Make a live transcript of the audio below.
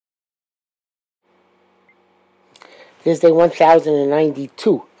This is day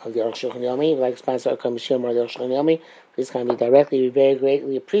 1092 of the Arukh HaShulchan Yomi. If you'd like to sponsor our Kamashim or the Arukh HaShulchan Yomi, please contact me directly. We very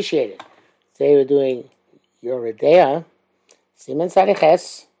greatly appreciate it. Today we're doing Yoredea, Siman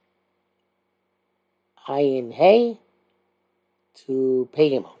Sadiches, Ayin Hey, to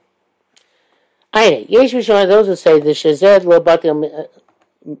Pegimo. Ayin, Yesh Mishon, those who say the Shazed Lo Batil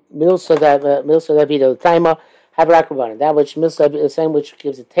Milsa Davido Taima have Rakabana. That which Milsa is saying which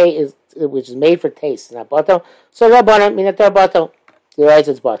gives a taste, which is made for taste, not bottle. So Rabbanon, Minatar bottle. The right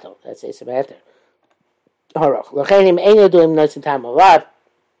is bottle. That's a Sabater. Arukh. Lachenim ain't doing nice in time a lot.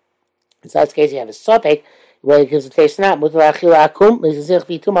 In such case, you have a sopek where it gives a taste not. Mutalachila akum, Mizazich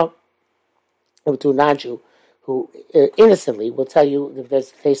Vitumo. To a non-Jew who innocently will tell you if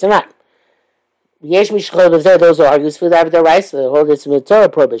there's a taste or not. Yesh Mishchol Bezer, those who argue for that, the rice, they hold it's a Torah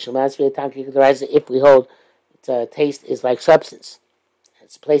prohibition. That's for the Tanki, the rice, if we hold taste is like substance.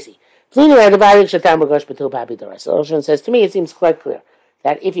 It's placey. So Ocean says to me, it seems quite clear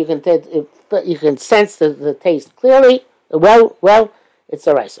that if you can sense the taste clearly, well, it's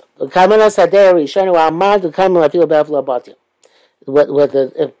a rice. What the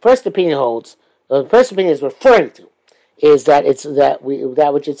first opinion holds, the first opinion is referring to, is that it's that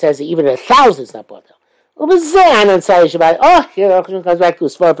which it says that even 1,000 is not bottle. Oh, here comes back to a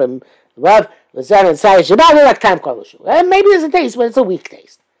small from above. Maybe there's a taste, but it's a weak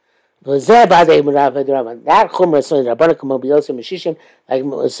taste. That chumrah is something Rabbanan can be also mishishim, like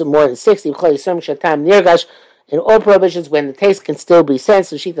more than 60. In all prohibitions, when the taste can still be sensed,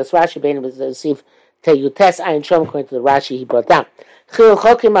 the Shita Rashi Bein was received to you test Ayin Shom according to the Rashi he brought down.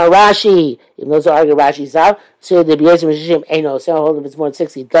 Rashi, even those who argue Rashi Zal, so the B'yezim Mishishim ain't no sell hold if it's more than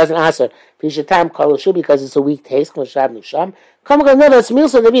 60, it doesn't answer. Pishatam Koloshu because it's a weak taste. Koshab Nusham. Come on, no, it's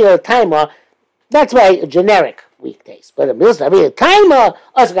milsa to be a timer. That's why a generic weak taste. But a milsa to be a timer,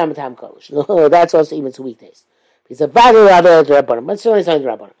 also got tam kolish. No, that's also even a weak taste. It's a value of the Rabbanim, but certainly something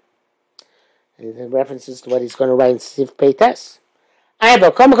Rabbanim. And the references to what he's going to write in Sif Peites. I have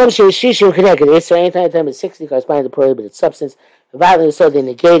a come shishim connected. So anytime it's 60 corresponding to prohibited substance, value so they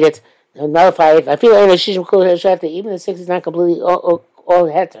negate it, nullify it. I feel like shishim kol hesheter, even the 60 is not completely all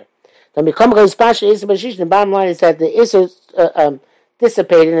heter. Then become a sponsor is but the bottom line is that the isser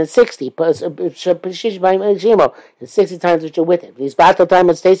dissipated in 60, in 60 times which are with it. These battle time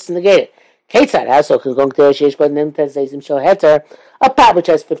and states negated. Ketzad also can go to Shesh, but then says him shall heter a pot which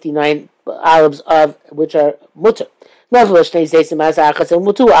has 59 olives of which are mutter. Nevertheless, states and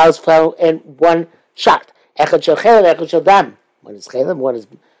 2 olives fell in one shot. Echad shel chelev, echad shel dam. One is chelev, one is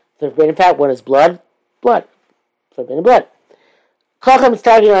forbidden fat, one is blood, forbidden blood. Each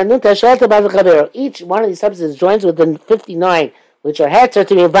one of these substances joins with the 59 which are heter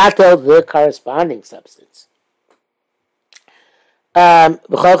to be vatel the corresponding substance.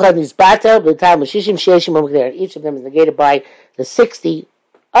 Each of them is negated by the 60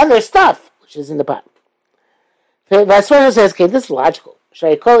 other stuff which is in the pot. Vaswana says, okay, this is logical.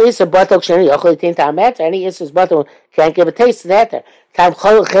 Any isser's bottle can't give a taste to the heter.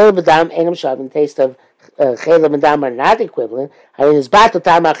 The taste of chelev and dam are not equivalent. I mean, it's battle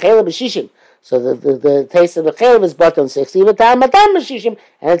time chelev b'shishim. So the taste of the chelev is bottle 60, but dam b'shishim,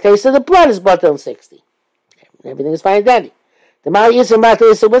 and the taste of the blood is bottle 60. Everything is fine and dandy. The mali isser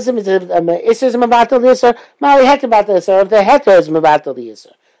matal isser. What's the isser is matal isser? Mali heter matal isser. If the heter is matal the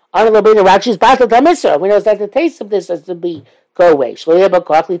isser. On the Lobina Rakshi's battle tam isser. We know that the taste of this has to be go away. Shloya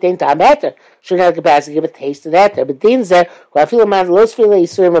b'kochli tein tam heter. Should have the capacity to give a taste of that. But din zeh, who I feel man los feel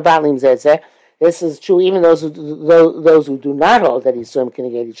isurim avatlim zeh. This is true even those who do not hold that isurim can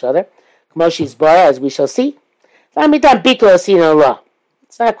negate each other. K'moshi's bara, as we shall see. It's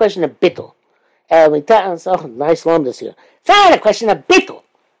not a question of bittul. Nice long this here. It's not a question of bittul.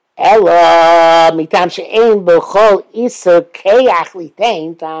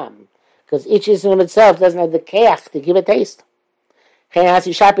 Because each ism itself doesn't have the keach to give a taste. So it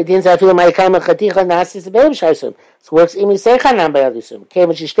works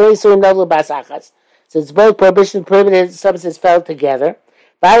since both prohibition and prohibited substances fell together.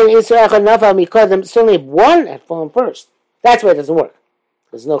 Certainly if one had fallen first. That's why it doesn't work.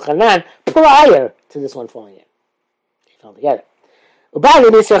 There's no chanan prior to this one falling in. They fell together. If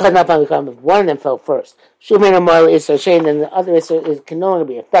one of them fell first, then the other isser can no longer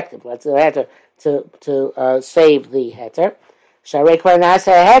be effective. That's the heter to save the heter.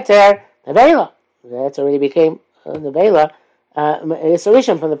 That already became nevela.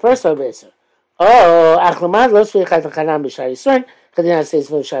 Isserishim from the first of isser. Oh, achlamad los v'chad chanan b'shar yisurin. Chadina says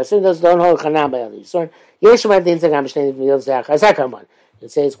for b'shar yisurin. Those don't hold chanan by other yisurin. Yesh ma din zagam b'shnei v'yod zach. Azakam one.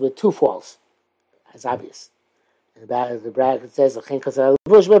 It says with two falls. As obvious. The bracket says,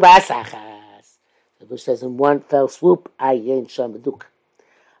 which says in one fell swoop, Ayin Shamaduk.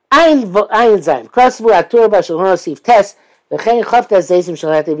 Ayin Zayin. Krasvu Atur Bashalon Sif Test. The Chen Chafta Zaysim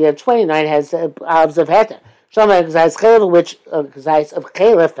Shalat. If you have 29, has olives of Heter. Shlomo Gzais Chayla, which Gzais of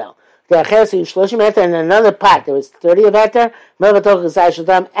Chayla fell. The Acher you Shloshim Heter in another pot. There was 30 of Heter. Mervatok Gzais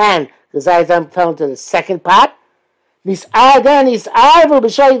Shadam and Gzais Dam fell into the second pot. These then these will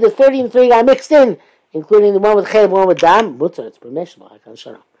show you the 30 and 3 got mixed in, including the one with Chayla, one with Dam. Mutter, it's permissible. I can't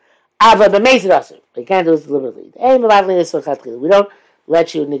show. Ava b'mezid also. We can't do this deliberately. We don't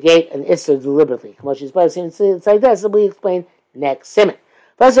let you negate an issur deliberately. It's like that, so we explain next simon.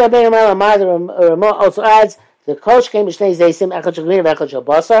 First, Ramah also adds, the coach came to Shnei Zaysim, Echad Shagrin, Echad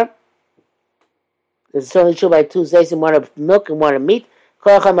Shabasar. This is certainly true by 2 Zaysim, one of milk and one of meat.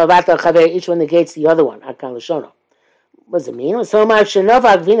 Each one negates the other one. Akan Lashono. What does it mean? So much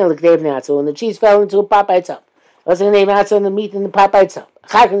Shanova Agvina Likdev when the cheese fell into a pot by itself. Also, the name and the meat in the pot by itself.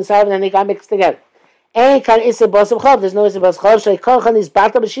 And then they got mixed together. And there's no Issa Bas Chav. Shaykolchan is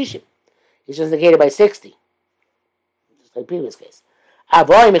Bata B'Shishim. He's just negated by 60. Just like previous case.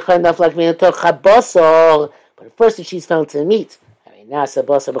 Avoy Mechon Daf like me took Chabosol. But at first the cheese fell into the meat. I mean, Nasa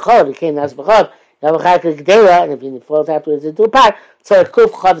Basa B'Chav became Nasa B'Chav. Now B'Chak Gdela, and if you fall afterwards into a pot, so Kuf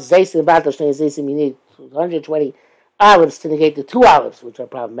Chav Zaysim Bata Shnei Zaysim, you need 120 olives to negate the 2 olives, which are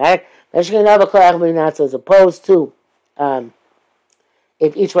problematic. As opposed to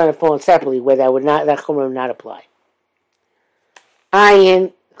if each one had fallen separately, where that chumrah would not apply.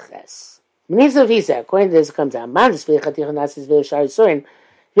 Ayin ches. According to this, it comes out. If you have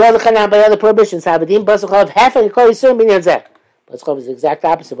the chanam by other prohibitions, habadim basachov half and you call yisurim binyan zeh. Basachov is the exact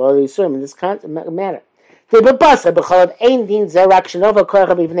opposite of all the yisurim in this matter.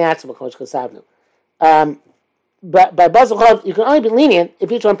 But by basachov, you can only be lenient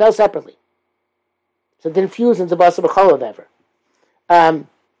if each one fell separately. So it didn't fuse into basar b'cholav ever.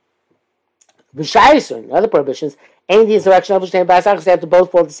 V'shayisur, other prohibitions, ain't the insurrection of Shnei Basachas, they have to both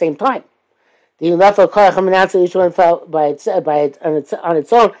fall at the same time. The Unafel Koracham announced that each one fell on its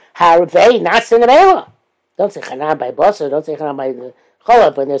own. Harvei, not Sinavela. Don't say Chanam by Basar, don't say Chanam by the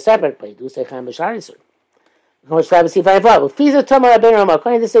Cholav, when they're separate, but you do say Chanam b'shayisur. According to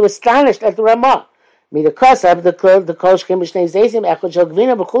this, they were astonished at the Ramah. The Kosav, the Kosh came B'Shnei Zaysim, Echad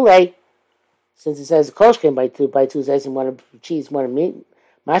Shogvina B'Chulei. Since it says the Kosh came by two Zaysim, one of cheese, one of meat.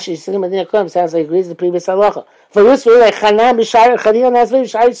 Mashi Yisraelim Adina Kum sounds like it agrees with the previous halacha. For this, we're like Chanam B'Shar Chadil Nazvei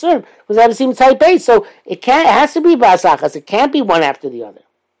B'Shar Yisurim, because I haven't seen type A. So it has to be Basachas. It can't be one after the other.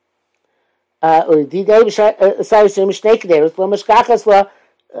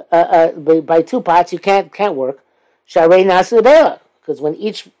 By 2 pots, you can't work. Sharei Nasa Nebela, because when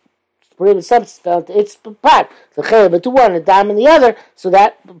each prohibited substance fell into its pot, the chayla to one, a dam in the other, so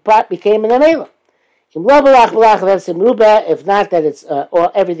that pot became an amela. If not, that it's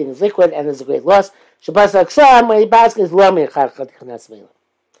everything is liquid and there's a great loss. When he basket is lo min in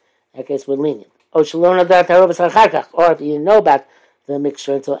that case, we're lenient. Or if you didn't know about the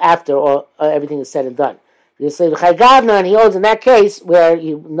mixture until after or everything is said and done. You say the Chaygavna, and he holds in that case where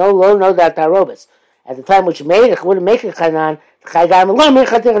you no know that tarobas. At the time which you made it, wouldn't make it Chanan. Chaygavna lo min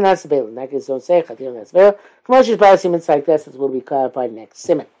chatir nasbel. In that case, don't say chatir nasbel. Commercial parasimen like this will be clarified next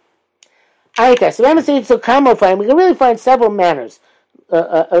simon. So we haven't seen so common find. We can really find several manners.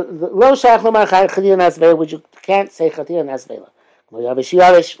 Lo shach lomar chatir nasbel, which you can't say chatir nasbel.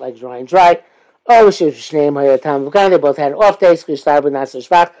 Yavish, like dry. Oh, they both had an off taste.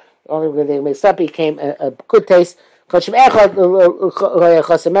 The only when they mixed up became a good taste. Such as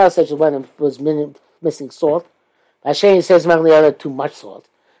one that was missing salt. Hashem says among the other too much salt.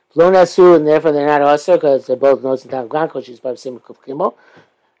 Lonasu, and therefore they're not also because they're both nose and tam which is by similar kimo,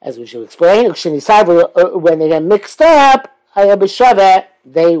 as we should explain. When they get mixed up,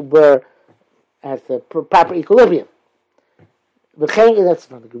 they were at the proper equilibrium. That's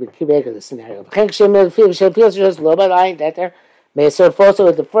not a good scenario. May serve also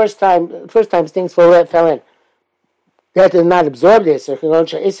at the first time things fell in. That did not absorb this,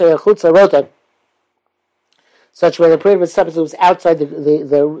 such where the prohibited substance was outside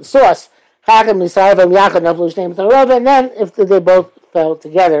the sauce. And then if they both fell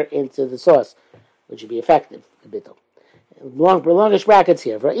together into the sauce, which would be effective. Longish brackets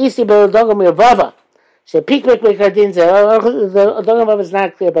here. For Isi Dogam the Dogam is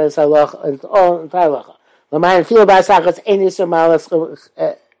not clear by the Salach, it's all entire halacha. Feel basachas ain't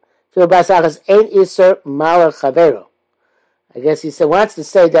iser malach chavero. I guess he wants to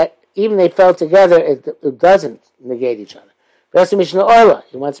say that even they fell together, it doesn't negate each other. Rest of Mishnah Orla,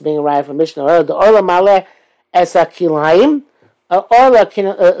 he wants to bring a raya from Mishnah Orla. The Orla maleh esa kilayim. Orla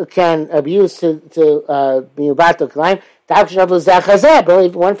can be used to be vato kilayim.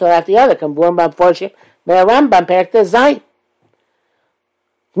 Believe one fell after the other. Come born by portion. Rambam Perek Zayin.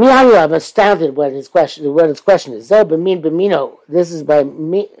 I'm astounded what his question is. B'mino. This is by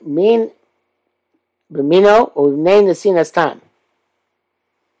min b'mino or name the sin as tam.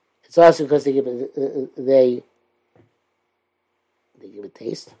 It's also because they give it they give it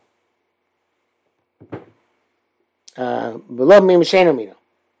taste. Below min m'sheno mino.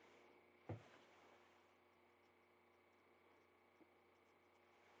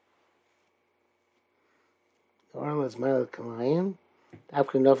 Oral is mal kamayim.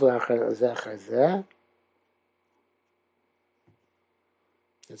 After nofel achar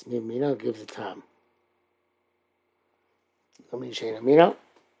that's min mino gives a tam. I mean sheno mino.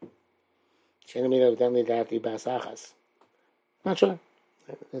 Sheno mino definitely have to be basachas. Not sure.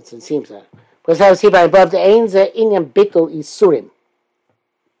 It seems that. Because I was here by above the ainza inyam bittul isurim.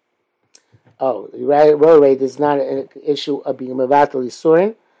 Oh, the road rate is not an issue of being mevatel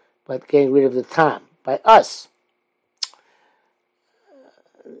isurim, but getting rid of the tam by us.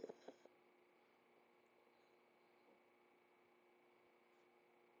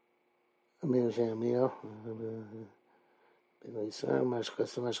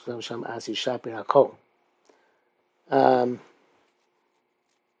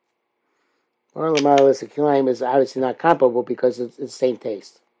 Oral Amalis Kilayim is obviously not comparable because it's the same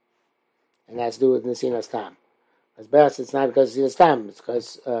taste. And that's to do with Nesinas Tam. As best, it's not because of Nesinas Tam, it's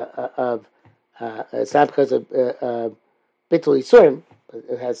because it's not because of Bittul Yisurim, but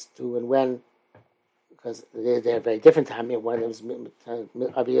it has to and when, because they're very different time. One of them is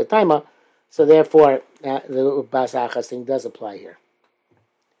Abiyah Taima, so therefore the Bas Achas thing does apply here.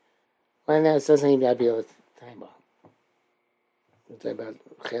 When it doesn't even have Abiyah Taima. It's about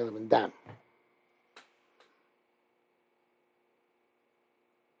Chelim and Dam.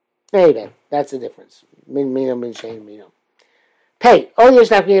 Anyway, that's the difference. Min mino, min shein mino. Pay.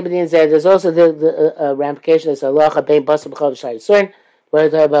 There's also the ramification. There's a halacha bein basar b'chol v'shar yisurin. We're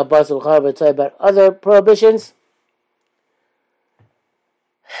talking about basar b'chol. We're talking about other prohibitions.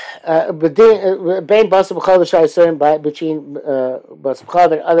 Bein basar b'chol v'shar yisurin between basar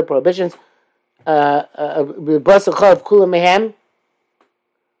b'chol and other prohibitions. Basar b'chol kula mehem.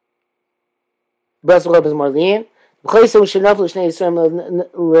 Basar b'chol is more lenient. Not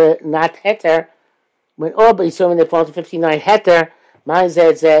heter, when all Yisurim they fall to 59 heter, mine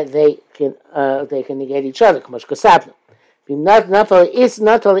says that they can negate each other. K'mosh kasabnu.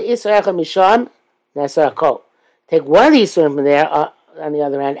 Take one of these Yisurim from there. On the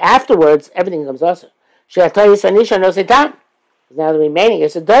other hand, afterwards everything comes also. Now the remaining,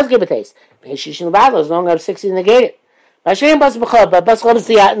 yes, it does give a taste. As long as 60 negated. But basar is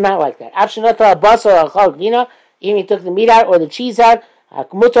not like that. Even if you took the meat out or the cheese out,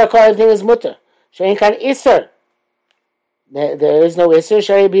 mutter, everything is mutter. Shein kan iser. There is no iser.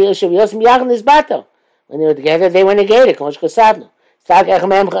 When they were together, they were negated. So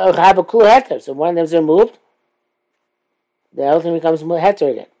one of them is removed. The other thing becomes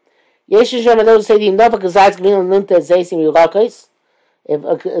heter again. Those say if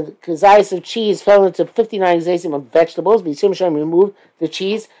a kazayis of cheese fell into 59 zaysim of vegetables, B'Yisurim Shem removed the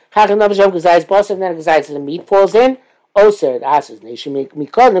cheese. And then a kazayis of the meat falls in. Oser, it asks,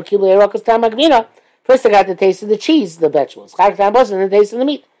 first I got the taste of the cheese, the vegetables. And the taste of the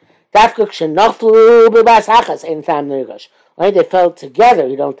meat. Only they fell together,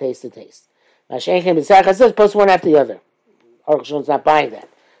 you don't taste the taste. Post one after the other. Arukh HaShulchan's not buying that.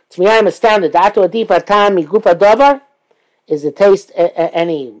 To me, I'm astounded. Is the taste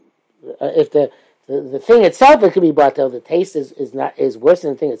any? If the thing itself it could be batel, the taste is worse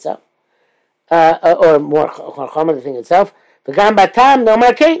than the thing itself, or more common than the thing itself. The gam batam no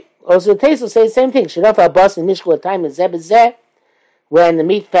marke. Also, the taste will say the same thing. Shenofa bas and mishkul time and zeh when the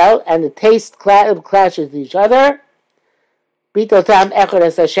meat fell and the taste clashes with each other. Bito tam echad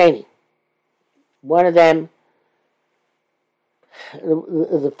es hasheni. One of them,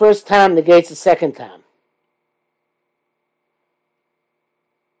 the first time negates the second time.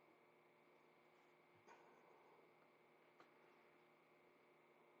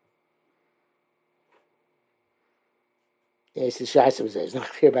 He's not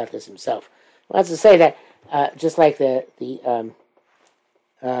clear about this himself. He wants to say that just like the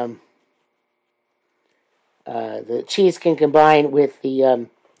cheese can combine with the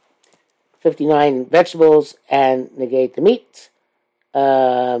 59 vegetables and negate the meat.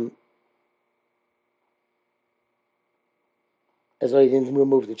 As though you didn't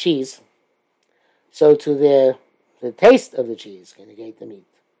remove the cheese. So to the taste of the cheese can negate the meat.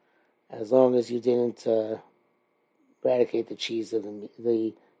 As long as you didn't eradicate the cheese of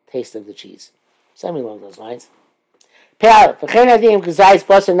the taste of the cheese. Something along those lines. Pal, v'chein adim k'zayis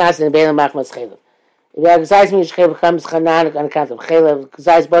bosa nas in bein machmas chelev. If you have k'zayis mish chelev comes chanan on account of chelev,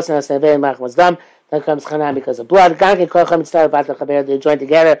 k'zayis bosa nas in bein machmas dam, then comes chanan because of blood. Gankin kocham and star vatal chaber, they join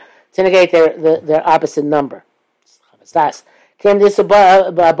together to negate their opposite number. Chavastas. Came this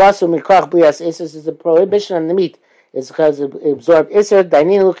basu mikoch blias isus is a prohibition on the meat. It's because it absorbed isur.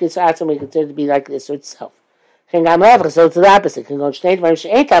 Dainin look is atzum we consider to be like the isur itself. So it's the opposite. Can go shnei dvarim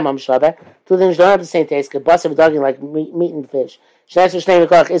she'ein tamam shabeh. Two things don't have the same taste. Kibasa v'dagin like meat and fish. Shneis v'shnei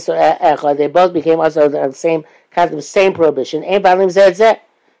v'koch isur echad. They both became also the same kind of the same prohibition. Ein balim zeh zeh.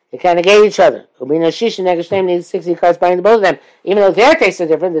 They kind of negate each other. Ubina shish and negashneim needs 60 cards binding both of them. Even though their tastes are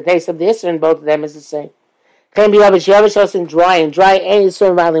different, the taste of the isur in both of them is the same. Can be yavish also in dry and dry. Ein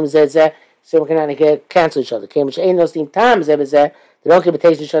isur balim zeh zeh. So we cannot cancel each other. They don't give a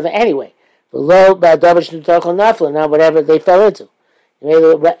taste to each other anyway. Below, now whatever they fell into.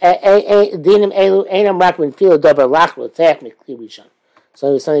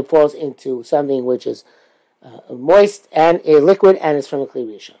 So something falls into something which is moist and a liquid and it's from a kli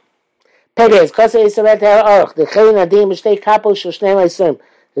rishon.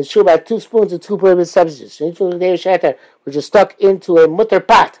 It's true about 2 spoons of 2 prohibited substances, which is stuck into a mutter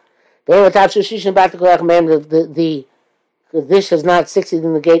pot. The dish has not 60 to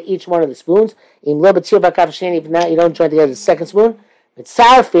negate each one of the spoons. If not, you don't join together the second spoon. But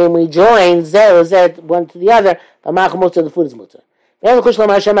sarfim, we join zeh one to the other. The food is mutter. We're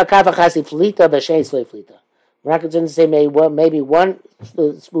not going to say maybe one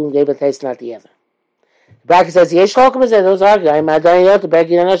spoon gave a taste, not the other. The bracket says yesh chokum is those argue. I'm not doing it. The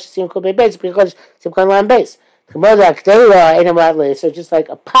bracket you know sim could be base because sim can line base. So just like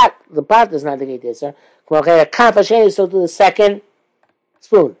a pot, the pot does not negate this, sir. So to the second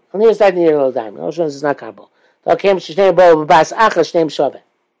spoon. On the other side, near a little dime. No, it's not carbo. They both came at the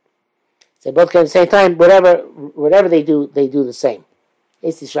same time. Whatever they do the same.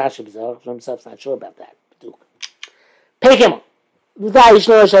 Himself's not sure about that. Pekimo.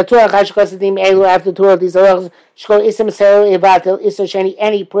 After 2 of these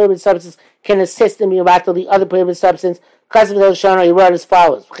any prohibited substance can assist in the other prohibited substance. Because of the Shana, he wrote as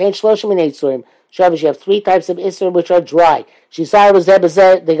follows. You have 3 types of isur which are dry. They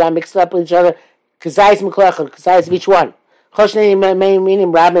got mixed up with each other. Kazayis of each one.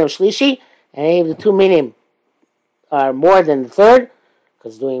 And the 2 minim are more than the third,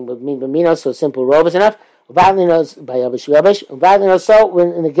 because doing with min b'mino, so simple rov is enough. Vadlinos by yavish yavish. Vadlinos so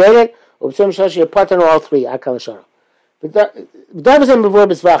when negated. Ubtzum shosh you part on all 3. Akal shara. But Davazim before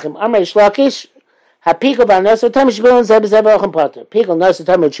Bisvachim. Amrei Shlakish. Hapikol ba'nos. Tamish bilon zeb zeb ochem potter. Pikol nos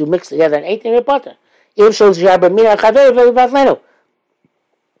tamish you mix together and 8 in your potter. If shows yabba mina chaver vadleno.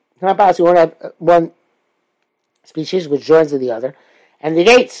 Not possible. You won't have one species which joins to the other and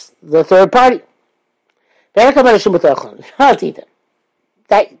negates the third party. I'll eat them.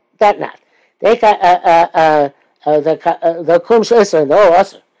 That not. They got the kum shesser no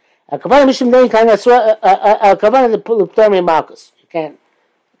usher. A kavanah mishum nein kind of kavanah the puluptermi malchus. You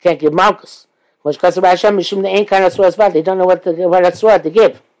can't give malchus. Which kasser b'Hashem mishum nein kind of suras bad. They don't know what surat to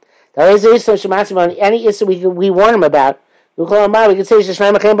give. There is a issue shemasim on any issue we warn them about. We can say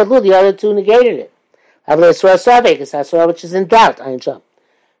sheshnayim achem badlu. The other 2 negated it. Avle suras savek is a surah which is in doubt. I am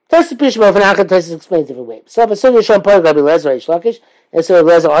Tosis Pishma of Anachah Tosis explains different ways. So if a Sugi Shom Pog Rabbi Lezer Shlakish, and so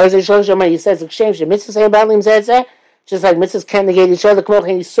Lezer Arz Shlakish, he says exchange the mitzvahs say about Lim Zedzeh, just like mitzvahs can't negate each other. Come on,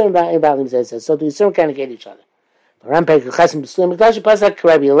 can you assume about Lim Zedzeh? So the Yisurim can't negate each other. Rampeg Chasim B'Slim Mikdash Pasak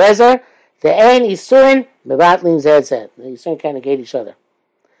Rabbi Lezer, the Ein Yisurim Mevat Lim Zedzeh. The Yisurim can't negate each other.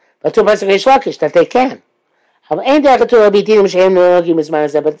 But to Pasak Shlakish that they can. But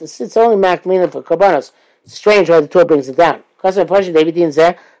it's only marked meaning for Karbanos. It's strange why the Torah brings it down. Because of Pasha David Din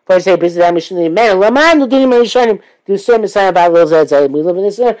Zeh. First say, "Bris that mission in man. Laman do dinim rishonim do certain messiah about those that we live in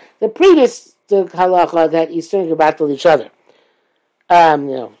this. The previous halacha that he's turning about to each other.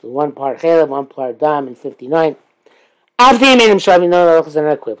 The 1 part chaylev, 1 part dam, and 59. After he made him shavim, no halachas are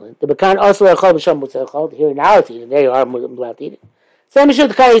not equivalent. The bekan also echol b'sham mutzachol. Here now it's eating. There you are, allowed to eat it. So we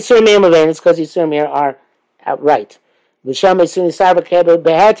should call Yisurim Meir Mavein. It's because Yisurim Meir are outright. B'sham Yisurim Yisar b'kebel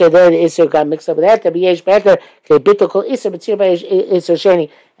beheter. There the Yisur got mixed up with that. B'yesh beheter. K'bitul kol Yisur b'tzir b'Yisur sheni.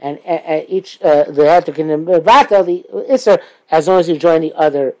 And each the heter can vata the Isser as long as you join the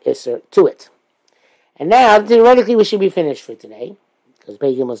other Isser to it. And now theoretically we should be finished for today because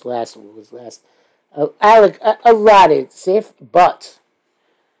Begin was last. Allotted sif, but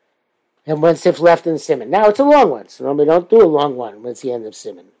and 1 sif left in the simon. Now it's a long one, so normally don't do a long one when it's the end of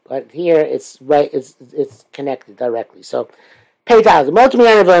simon. But here it's right. It's connected directly. So pay down.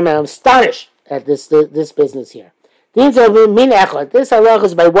 I'm astonished at this business here. This halacha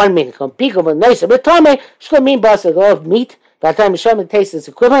is by one meaning. Piko v'neisa b'tomei shlo mean basar of meat. By the time Hashem tastes its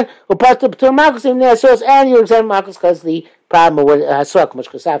equivalent, or part of the Marcus in the source, and you examine Marcus because the problem with Hasok, much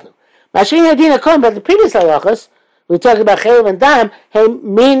Kosavnu. Mashin Hadina Kom, but the previous halachas, we talk about Chayil and Dam,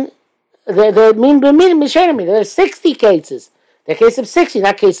 mean Mishanim. There are 60 cases. The case of 60,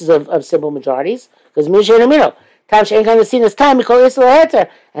 not cases of simple majorities, because Mishanim. Time Shein kind of seen as time, we call Isra Heter,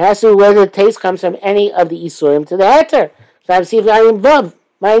 and as to whether the taste comes from any of the Isurim to the Heter. So I see if I'm involved.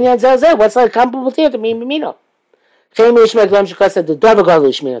 What's like comparable to it to mean Mimino? The So the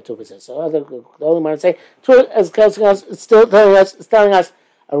only one to say, it's still telling us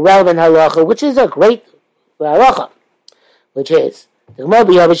a relevant halacha, which is a great halacha, which is the Gemara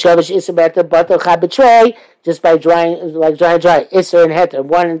just by dry, Isser and Heter.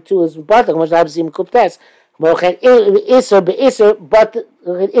 1 and 2 is batal, which I've seen kuptes.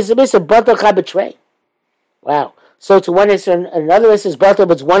 Wow. So to one Isser and another Isser is batal,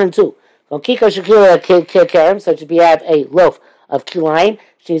 but it's 1 and 2. Such if you have a loaf of kilayim,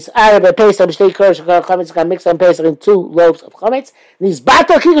 she's Arab a pesach b'shtei kor shekar chametz got mixed on pesach in 2 loaves of chametz. And he's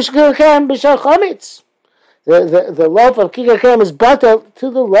batal kikar shekar kerem b'shar chametz. The loaf of kikar kerem is batal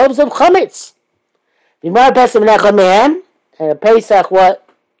to the loaves of chametz. V'mar pesach menacham mehem, and a pesach what?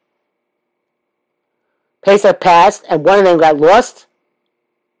 Pesach passed, and one of them got lost.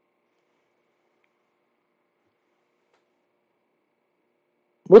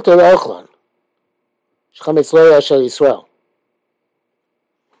 Mutar Ochlon. Chametz lo yashal Yisrael.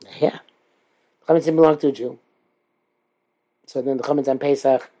 Yeah. Chametz didn't belong to a Jew. So then the Chametz on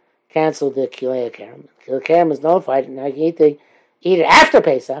Pesach canceled the Kilei Kerem. Kilei Kerem was nullified, and now you can eat it after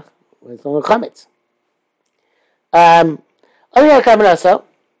Pesach with no Chametz. Other than Kavanah,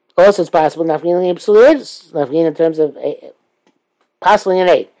 also it's possible, Nafgin in terms of possibly an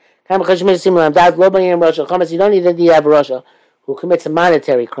aid. You don't need to have a Russia who commits a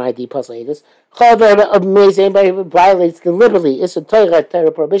monetary crime, the apostle amazing, anybody who violates deliberately, it's a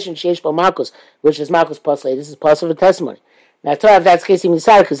Torah prohibition, Sheish Marcus, which is Marcus Pasla. This is possible testimony. Now, Torah, if that's the case, even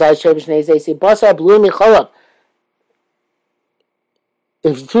decided, because I say, Basa, Blumi, Cholab.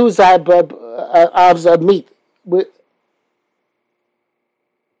 If 2 halves of meat, the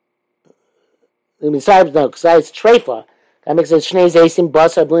Messiah, no, because it's Treifa, that makes it Shnei Zaysim,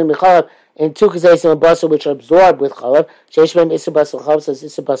 Basa, Blumi, Cholab, and 2 Kazaysim and Basa, which are absorbed with Cholab. Sheish Bem, Issa Basa, Cholab, says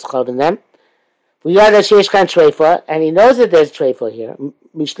Issa Basa, Cholab in them. We are the Sheish Khan Treifa, and he knows that there's Treifa here.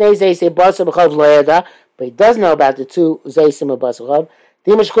 Mishnei Zaysim, Basa, B'chov, Loyada, but he does know about the 2 Zaysim and Basa, Cholab.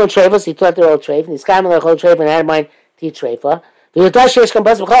 Dimash Kun Treifa, so he thought they're all Treifa, and he's coming like all Treifa, and I had in mind to eat Treifa. He knew there's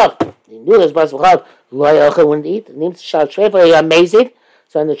Basa, B'chov, Loyada, wouldn't eat. The name to Shal Treifa, he's amazing.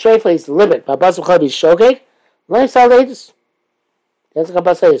 So in the Treifa, he's deliberate. But Basa, B'chov, he's Shogeg. Let him sell ladies. That's a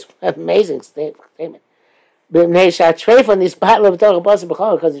amazing statement. But Treifa in this battle of Torah Basa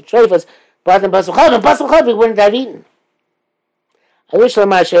B'chol, because the Treifas brought them Basa B'chol, and Basa B'chol we wouldn't have eaten. I wish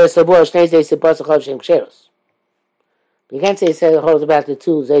Lamar Sher Savor Shnei Zay said Basa B'chol Shem Ksheros. You can't say it holds about the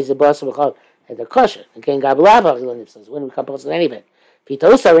 2 Zay said Basa B'chol and the kosher. Again, Gabalava wouldn't become possible in any event.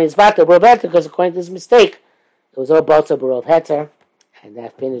 Vitosa in his battle were better because according to his mistake, it was all Basa B'rov Heter, and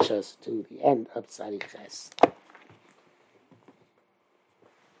that finishes us to the end of Tzadi Ches.